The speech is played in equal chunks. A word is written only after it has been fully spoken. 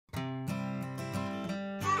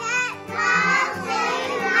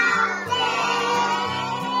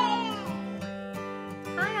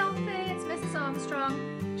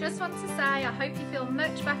just want to say I hope you feel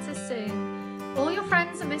much better soon. All your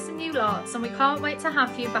friends are missing you lots and we can't wait to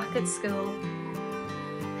have you back at school.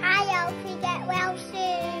 Hi Alfie, get well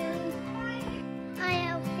soon. Hi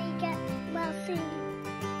Alfie, get well soon.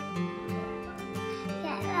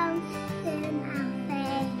 Get well soon,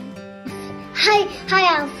 Alfie. Hi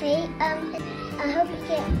Alfie, I hope you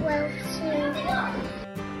get well soon.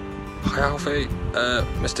 Hi Alfie,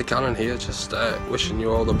 Mr. Cannon here, just wishing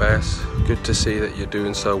you all the best. Good to see that you're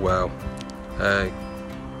doing so well.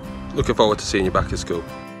 Looking forward to seeing you back at school.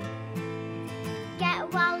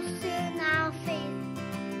 Get well soon, Alfie.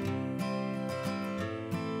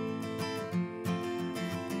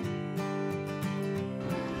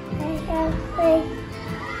 Hi Alfie,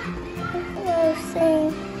 get well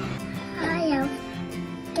soon. Hi Alfie,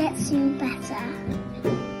 get soon better.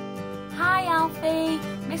 Hi Alfie,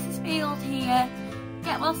 Mrs. Field here.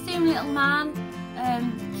 Get well soon, little man.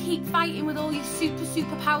 Keep fighting with all your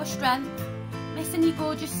super power strength. Missing your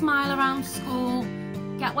gorgeous smile around school.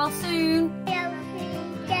 Get well soon. Hi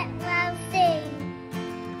Alfie, get well soon.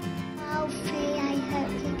 Alfie, I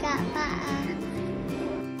hope you get better.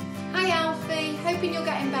 Hi Alfie, hoping you're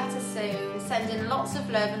getting better soon. Sending lots of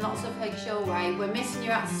love and lots of hugs your way. We're missing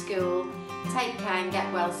you at school. Take care and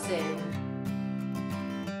get well soon.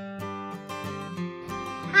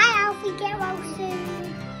 Hi Alfie, get well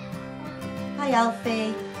soon. Hi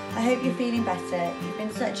Alfie, I hope you're feeling better. You've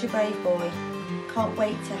been such a brave boy. Can't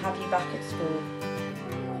wait to have you back at school.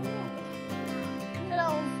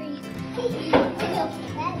 Hello Alfie.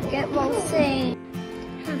 Get well soon.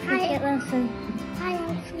 Hi, get well soon. Hi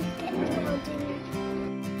Alfie, get well soon.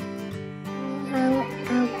 Hello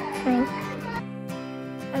Alfie.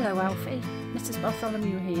 Hello Alfie, Mrs.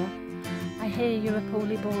 Bartholomew here. I hear you're a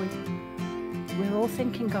poorly boy. We're all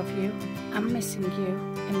thinking of you and missing you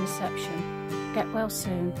in reception. Get well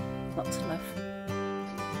soon. Lots of love.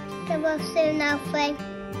 Get well soon, Alfie.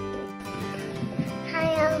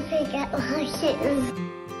 Hi Alfie, get well soon.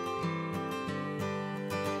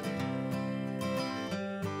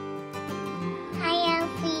 Hi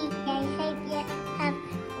Alfie, I hope you have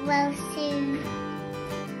well soon.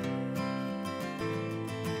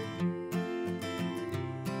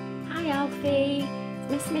 Hi Alfie,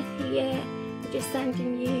 it's Miss Smith here. I'm just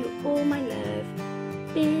sending you all my love.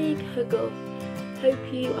 Big hug up.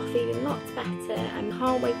 Hope you are feeling lots better and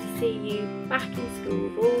can't wait to see you back in school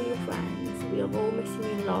with all your friends. We are all missing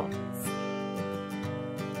you lots.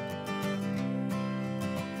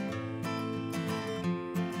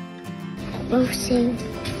 Well soon.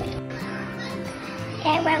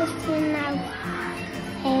 Get well soon now.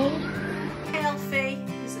 Hey. Hi Alfie,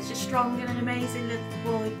 you're such a strong and an amazing little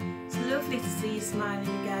boy. It's lovely to see you smiling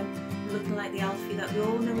again, looking like the Alfie that we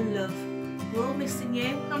all know and love. We're all missing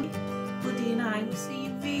you, and Buddy and I will see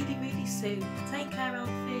you really soon. Take care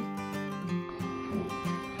Alfie.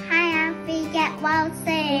 Hi Alfie, get well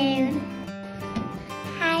soon.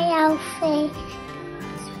 Hi Alfie,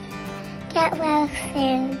 get well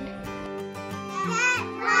soon.